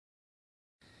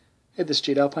Hey, this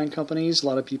is Alpine Companies. A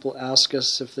lot of people ask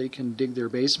us if they can dig their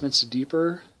basements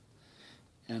deeper,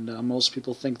 and most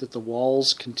people think that the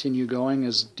walls continue going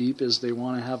as deep as they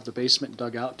want to have the basement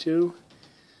dug out to,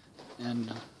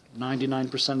 and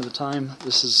 99% of the time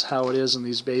this is how it is in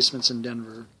these basements in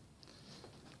Denver.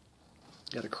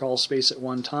 Got a crawl space at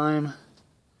one time.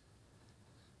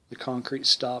 The concrete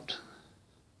stopped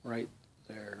right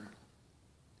there.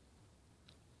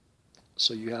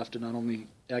 So you have to not only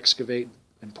excavate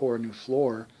and pour a new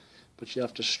floor, but you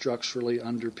have to structurally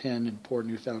underpin and pour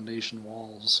new foundation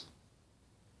walls.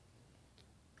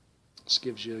 This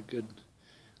gives you a good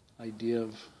idea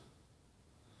of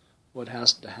what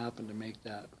has to happen to make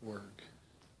that work.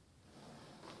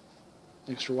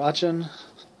 Thanks for watching.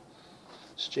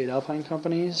 It's Alpine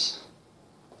Companies.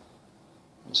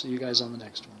 We'll see you guys on the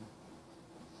next one.